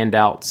and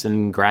handouts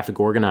and graphic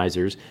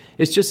organizers.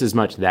 It's just as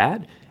much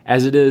that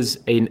as it is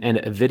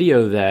a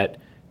video that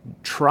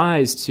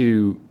tries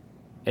to,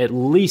 at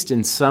least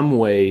in some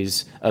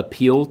ways,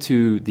 appeal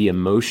to the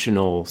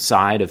emotional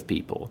side of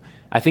people.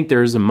 I think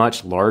there is a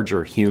much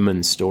larger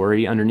human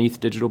story underneath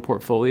digital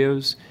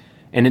portfolios.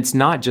 And it's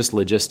not just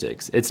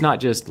logistics. It's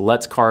not just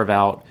let's carve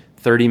out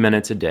 30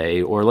 minutes a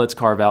day or let's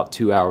carve out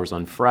 2 hours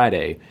on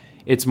Friday.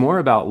 It's more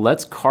about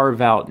let's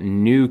carve out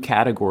new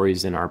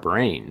categories in our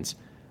brains.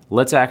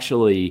 Let's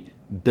actually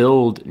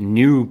build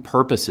new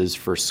purposes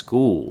for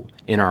school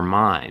in our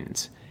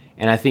minds.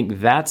 And I think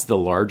that's the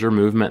larger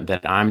movement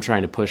that I'm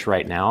trying to push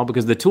right now,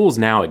 because the tools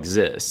now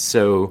exist.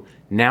 So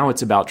now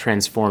it's about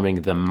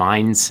transforming the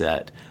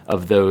mindset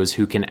of those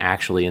who can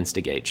actually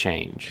instigate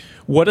change.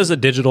 What does a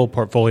digital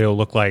portfolio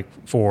look like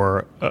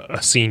for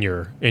a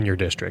senior in your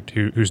district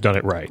who's done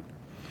it right?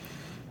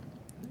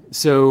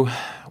 So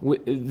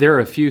there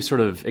are a few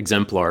sort of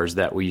exemplars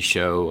that we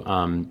show.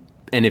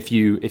 And if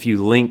you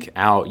link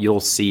out, you'll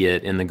see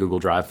it in the Google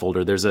Drive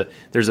folder. There's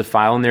a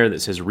file in there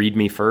that says "Read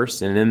Me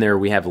First," and in there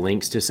we have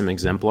links to some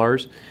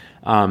exemplars.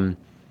 A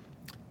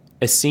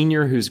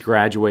senior who's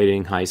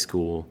graduating high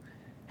school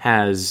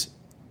has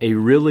a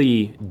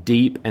really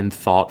deep and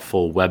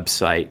thoughtful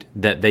website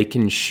that they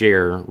can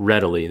share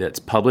readily, that's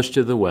published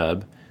to the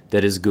web,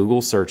 that is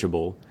Google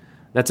searchable.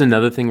 That's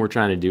another thing we're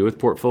trying to do with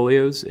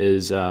portfolios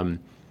is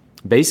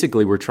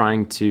basically we're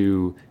trying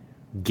to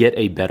get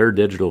a better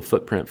digital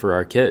footprint for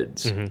our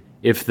kids. Mm-hmm.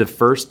 If the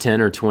first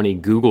 10 or 20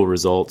 Google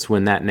results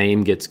when that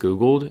name gets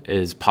Googled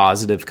is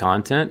positive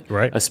content,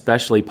 right,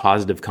 especially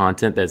positive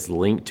content that's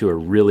linked to a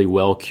really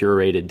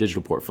well-curated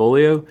digital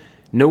portfolio,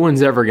 no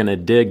one's ever going to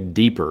dig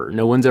deeper.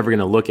 No one's ever going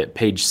to look at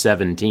page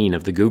 17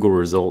 of the Google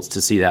results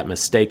to see that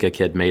mistake a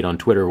kid made on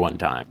Twitter one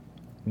time.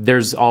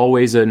 There's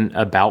always an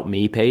About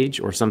Me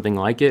page or something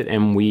like it,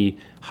 and we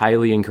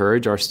highly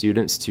encourage our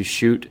students to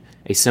shoot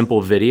a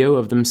simple video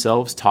of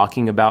themselves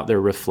talking about their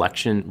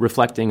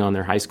reflecting on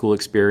their high school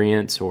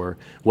experience or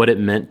what it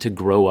meant to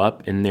grow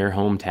up in their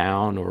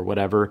hometown or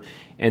whatever,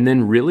 and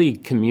then really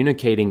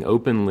communicating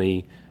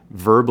openly,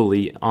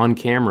 verbally, on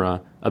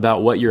camera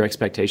about what your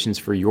expectations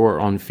for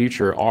your own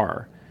future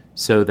are,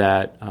 so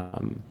that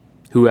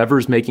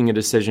whoever's making a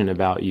decision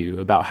about you,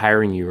 about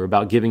hiring you, or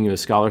about giving you a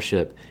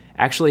scholarship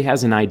actually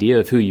has an idea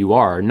of who you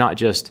are, not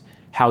just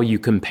how you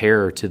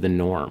compare to the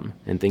norm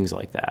and things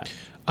like that.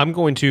 I'm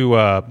going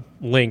to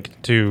link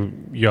to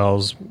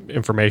y'all's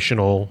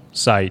informational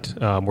site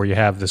where you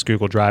have this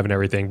Google Drive and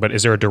everything, but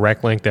is there a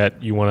direct link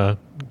that you want to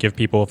give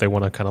people if they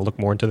want to kind of look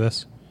more into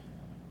this?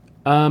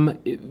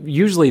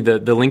 Usually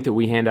the link that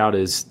we hand out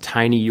is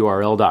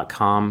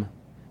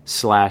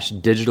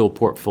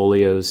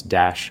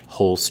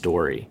tinyurl.com/digitalportfolios-whole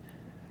story.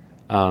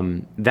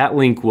 That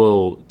link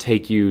will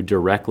take you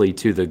directly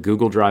to the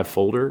Google Drive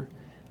folder.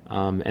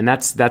 And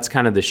that's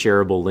kind of the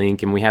shareable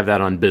link, and we have that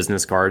on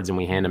business cards and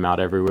we hand them out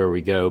everywhere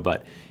we go.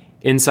 But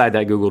inside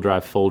that Google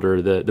Drive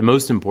folder, the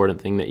most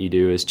important thing that you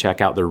do is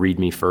check out the Read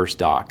Me First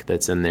doc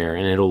that's in there,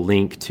 and it'll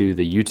link to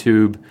the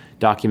YouTube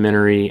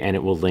documentary, and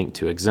it will link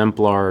to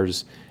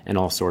exemplars and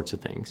all sorts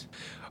of things.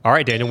 All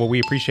right, Daniel, well, we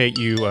appreciate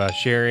you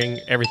sharing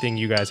everything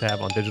you guys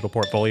have on digital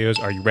portfolios.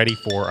 Are you ready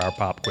for our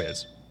pop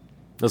quiz?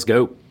 Let's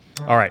go.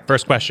 All right,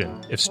 first question.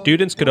 If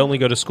students could only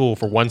go to school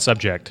for one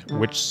subject,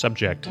 which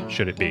subject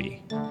should it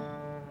be?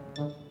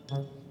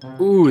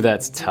 Ooh,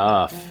 that's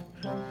tough.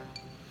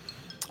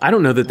 I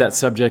don't know that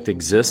subject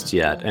exists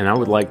yet, and I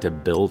would like to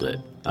build it.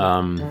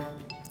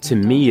 To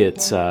me,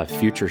 it's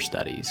future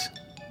studies.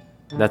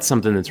 That's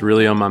something that's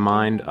really on my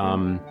mind.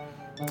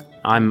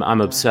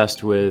 I'm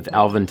obsessed with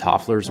Alvin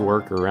Toffler's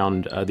work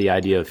around the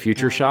idea of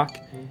future shock.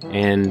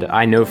 And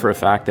I know for a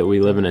fact that we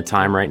live in a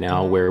time right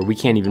now where we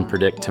can't even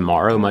predict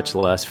tomorrow, much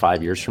less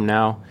 5 years from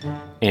now.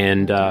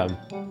 And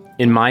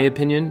in my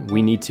opinion,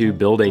 we need to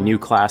build a new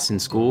class in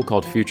school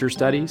called Future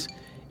Studies,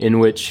 in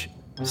which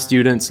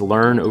students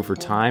learn over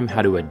time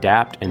how to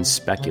adapt and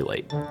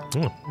speculate.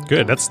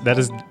 Good. That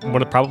is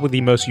one of probably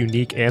the most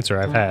unique answer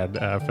I've had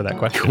for that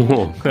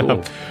question.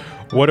 Cool.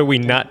 What are we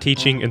not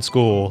teaching in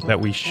school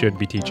that we should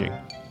be teaching?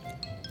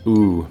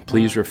 Ooh,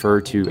 please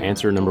refer to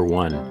answer number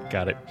 1.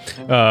 Got it.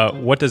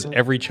 What does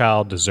every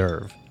child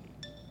deserve?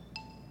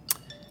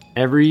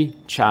 Every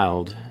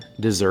child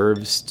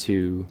deserves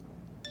to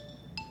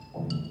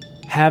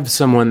have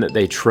someone that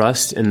they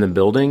trust in the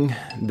building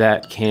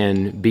that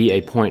can be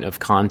a point of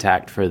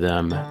contact for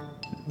them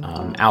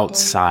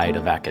outside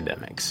of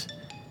academics.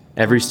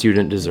 Every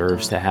student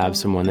deserves to have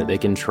someone that they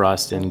can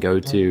trust and go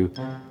to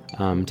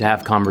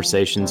have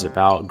conversations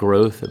about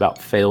growth, about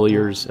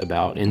failures,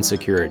 about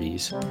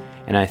insecurities.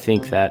 And I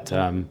think that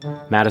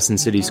Madison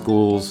City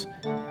Schools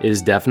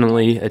is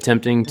definitely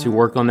attempting to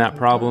work on that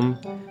problem.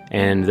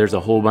 And there's a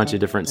whole bunch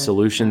of different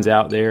solutions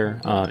out there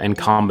and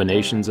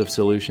combinations of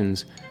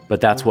solutions,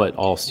 but that's what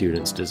all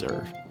students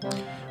deserve.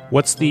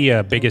 What's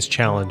the biggest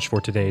challenge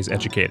for today's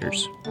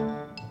educators?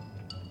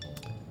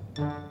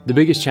 The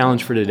biggest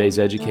challenge for today's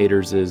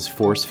educators is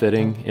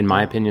force-fitting, in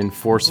my opinion,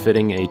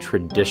 force-fitting a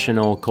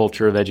traditional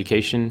culture of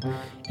education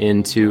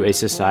into a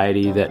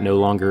society that no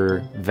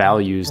longer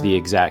values the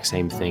exact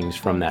same things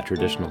from that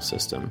traditional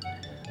system.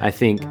 I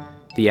think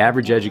the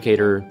average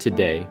educator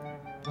today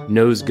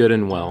knows good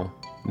and well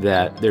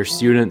that their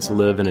students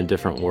live in a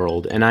different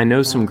world. And I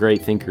know some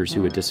great thinkers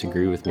who would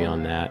disagree with me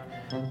on that.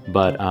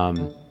 But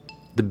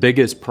the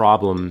biggest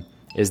problem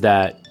is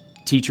that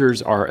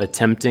teachers are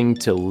attempting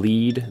to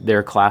lead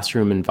their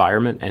classroom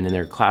environment and in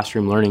their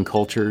classroom learning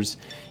cultures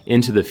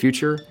into the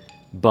future,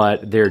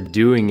 but they're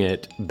doing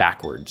it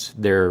backwards.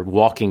 They're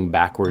walking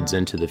backwards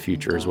into the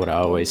future is what I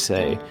always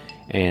say.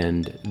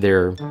 And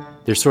they're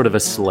sort of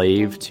a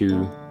slave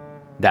to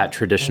that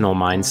traditional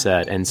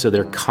mindset, and so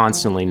they're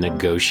constantly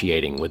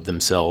negotiating with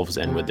themselves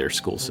and with their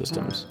school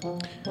systems.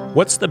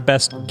 What's the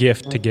best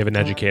gift to give an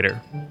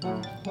educator?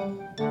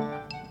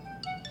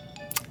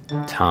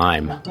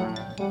 Time.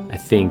 I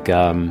think,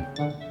 and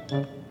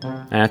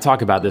I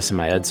talk about this in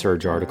my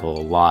EdSurge article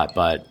a lot,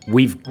 but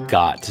we've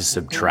got to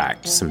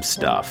subtract some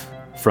stuff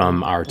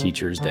from our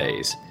teachers'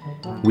 days.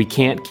 We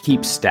can't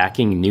keep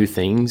stacking new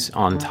things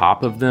on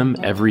top of them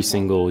every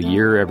single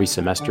year, every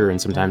semester, and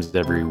sometimes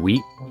every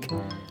week.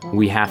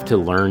 We have to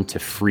learn to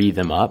free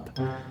them up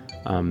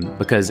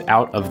because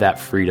out of that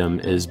freedom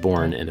is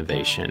born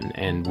innovation.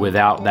 And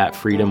without that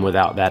freedom,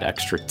 without that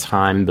extra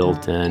time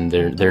built in,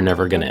 they're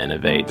never going to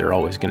innovate. They're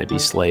always going to be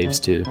slaves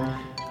to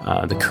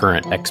the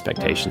current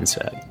expectation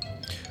set.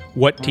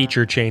 What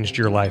teacher changed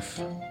your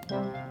life?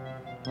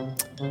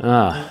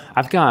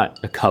 I've got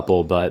a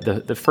couple, but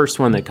the first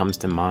one that comes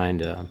to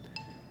mind,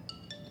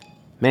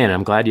 man,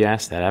 I'm glad you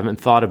asked that. I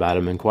haven't thought about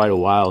him in quite a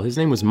while. His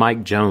name was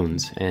Mike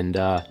Jones, and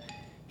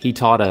he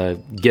taught a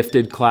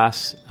gifted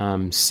class,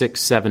 6th,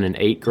 7th, and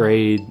 8th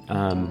grade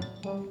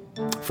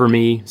for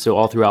me, so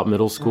all throughout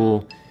middle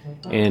school.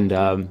 And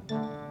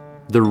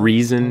the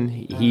reason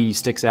he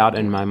sticks out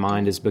in my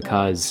mind is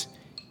because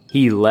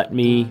he let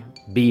me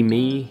be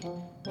me.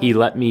 He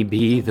let me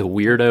be the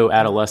weirdo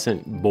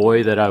adolescent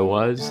boy that I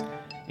was.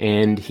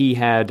 And he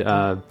had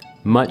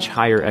much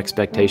higher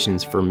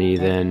expectations for me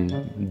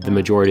than the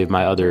majority of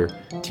my other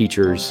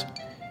teachers.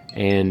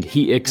 And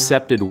he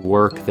accepted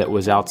work that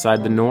was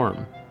outside the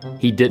norm.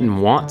 He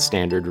didn't want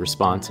standard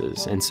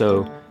responses. And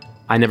so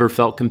I never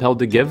felt compelled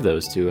to give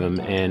those to him.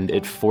 And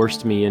it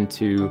forced me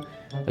into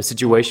a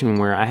situation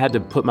where I had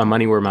to put my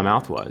money where my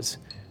mouth was.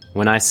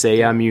 When I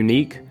say I'm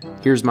unique,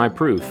 here's my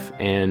proof.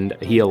 And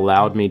he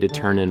allowed me to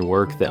turn in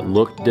work that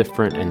looked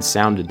different and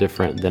sounded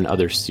different than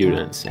other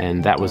students.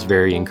 And that was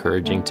very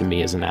encouraging to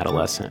me as an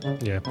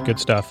adolescent. Yeah, good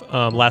stuff.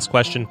 Last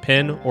question,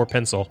 pen or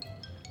pencil?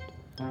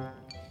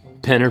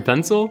 Pen or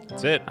pencil?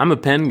 That's it. I'm a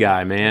pen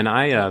guy, man.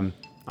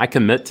 I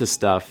commit to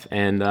stuff.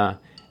 And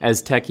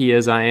as techie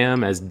as I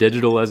am, as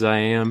digital as I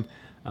am,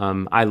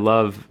 I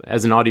love,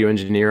 as an audio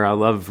engineer, I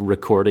love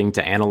recording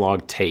to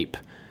analog tape,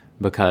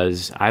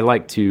 because I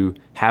like to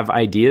have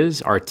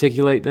ideas,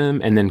 articulate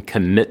them, and then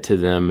commit to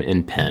them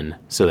in pen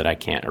so that I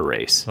can't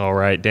erase. All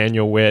right.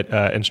 Daniel Witt,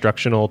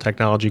 Instructional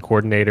Technology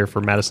Coordinator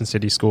for Madison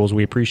City Schools.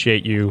 We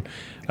appreciate you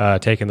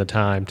taking the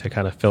time to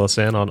kind of fill us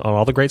in on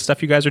all the great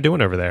stuff you guys are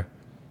doing over there.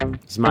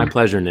 It's my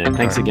pleasure, Nick.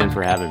 Thanks again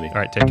for having me. All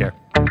right. Take care.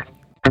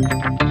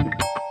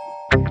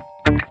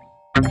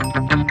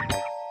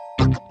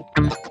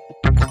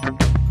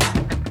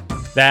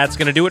 That's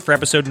going to do it for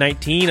episode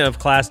 19 of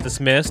Class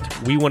Dismissed.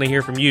 We want to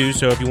hear from you,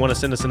 so if you want to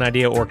send us an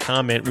idea or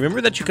comment,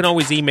 remember that you can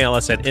always email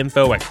us at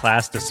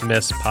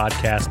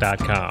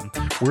info@classdismissedpodcast.com.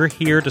 We're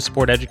here to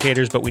support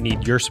educators, but we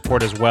need your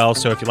support as well.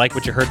 So if you like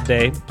what you heard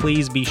today,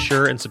 please be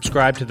sure and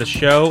subscribe to the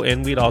show,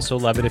 and we'd also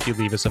love it if you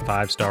leave us a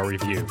 5-star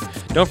review.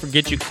 Don't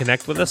forget you can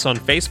connect with us on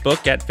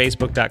Facebook at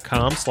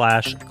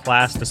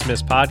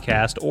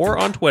facebook.com/classdismissedpodcast or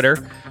on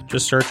Twitter.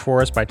 Just search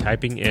for us by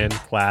typing in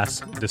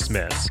Class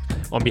Dismiss.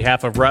 On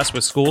behalf of Russ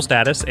with School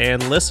Status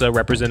and Lissa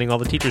representing all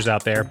the teachers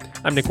out there,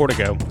 I'm Nick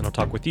Ortego, and I'll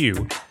talk with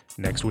you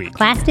next week.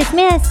 Class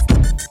dismissed.